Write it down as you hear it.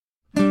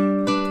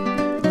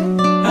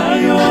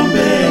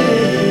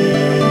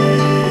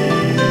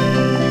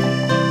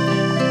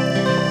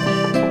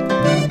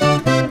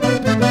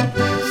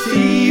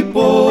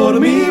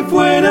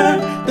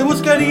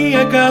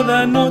besaría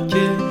cada noche,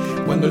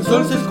 cuando el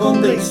sol se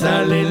esconde y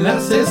salen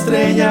las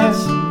estrellas.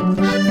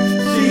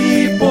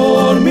 Si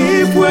por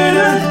mí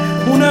fuera,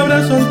 un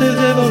abrazo antes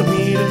de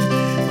dormir,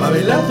 para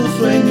velar tus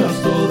sueños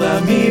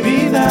toda mi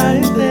vida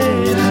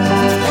entera.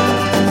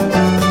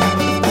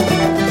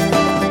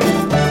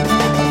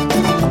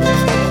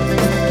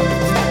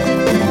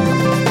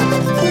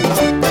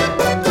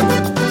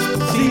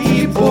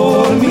 Si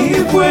por mí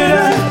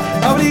fuera,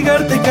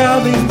 abrigarte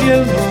cada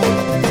invierno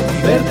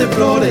y verte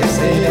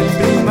florecer en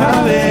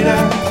primavera.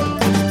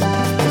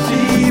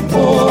 Si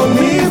por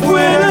mí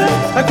fuera,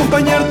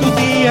 acompañar tus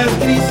días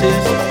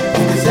grises,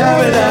 aunque sea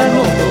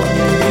verano,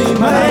 otoño y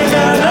primavera.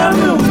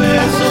 Regálame un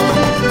beso,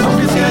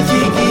 aunque sea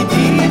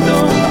chiquitito,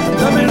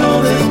 dámelo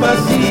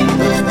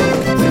despacito,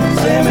 que no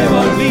se me va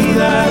a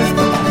olvidar.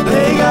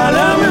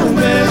 Regálame un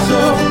beso,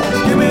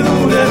 que me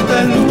dure hasta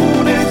el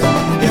lunes,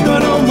 que tu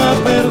aroma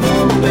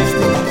perdure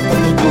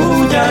cuando tú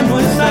ya no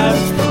estás.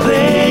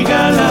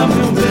 Regálame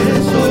un beso.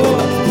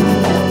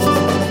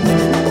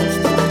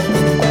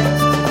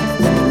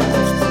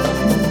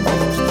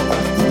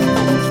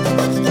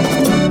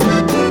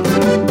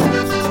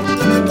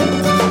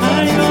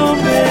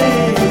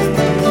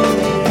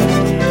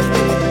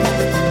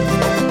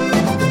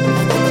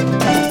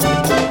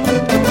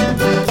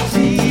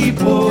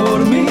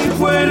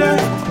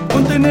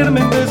 Contenerme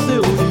en vez de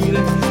huir,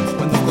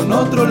 cuando con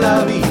otro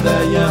la vida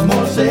y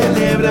amor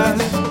celebras.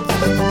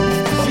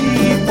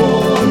 Si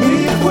por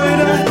mí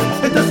fuera,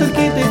 estás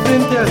cerquita y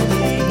frente a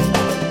ti,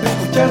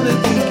 escuchar de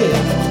ti que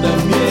tú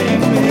también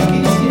me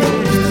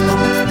quisieras.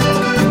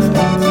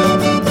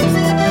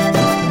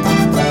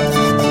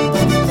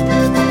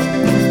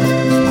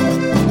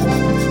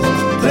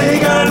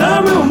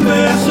 Regálame un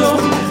beso,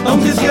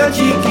 aunque sea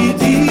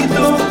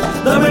chiquitito,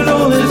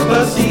 dámelo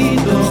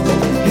despacito,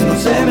 que no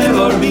se me va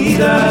a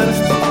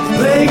olvidar.